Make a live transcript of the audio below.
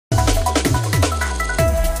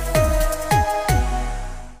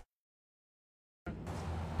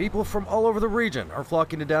People from all over the region are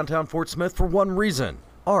flocking to downtown Fort Smith for one reason: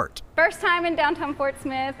 art. First time in downtown Fort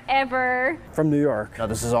Smith ever. From New York.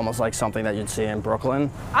 This is almost like something that you'd see in Brooklyn.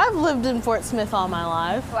 I've lived in Fort Smith all my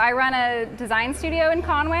life. I run a design studio in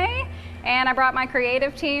Conway, and I brought my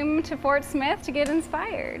creative team to Fort Smith to get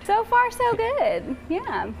inspired. So far, so good.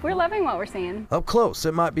 Yeah, we're loving what we're seeing. Up close,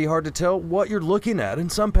 it might be hard to tell what you're looking at in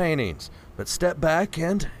some paintings, but step back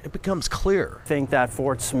and it becomes clear. I think that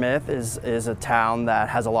Fort Smith is a town that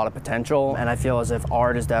has a lot of potential, and I feel as if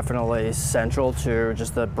art is definitely central to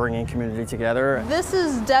just the bringing community together. This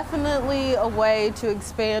is definitely a way to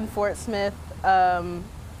expand Fort Smith,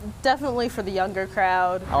 definitely for the younger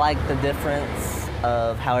crowd. I like the difference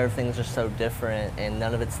of how everything's just so different and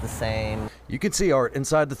none of it's the same. You can see art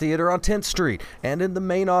inside the theater on 10th Street and in the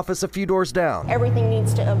main office a few doors down. Everything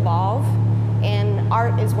needs to evolve, and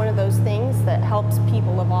art is one of those things that helps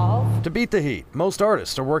people evolve. To beat the heat, most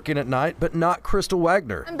artists are working at night, but not Crystal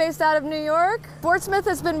Wagner. I'm based out of New York. Fort Smith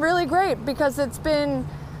has been really great because it's been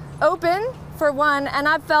open, for one, and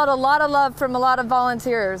I've felt a lot of love from a lot of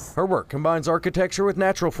volunteers. Her work combines architecture with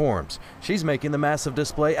natural forms. She's making the massive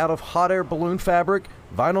display out of hot air balloon fabric,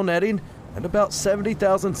 vinyl netting, and about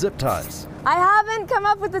 70,000 zip ties. I haven't come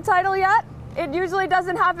up with the title yet. It usually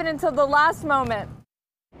doesn't happen until the last moment.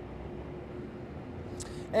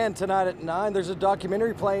 And tonight at 9, there's a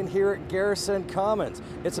documentary playing here at Garrison Commons.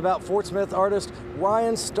 It's about Fort Smith artist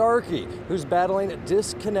Ryan Starkey, who's battling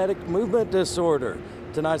dyskinetic movement disorder.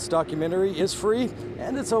 Tonight's documentary is free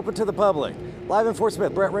and it's open to the public. Live in Fort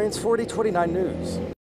Smith, Brett Rains, 4029 News.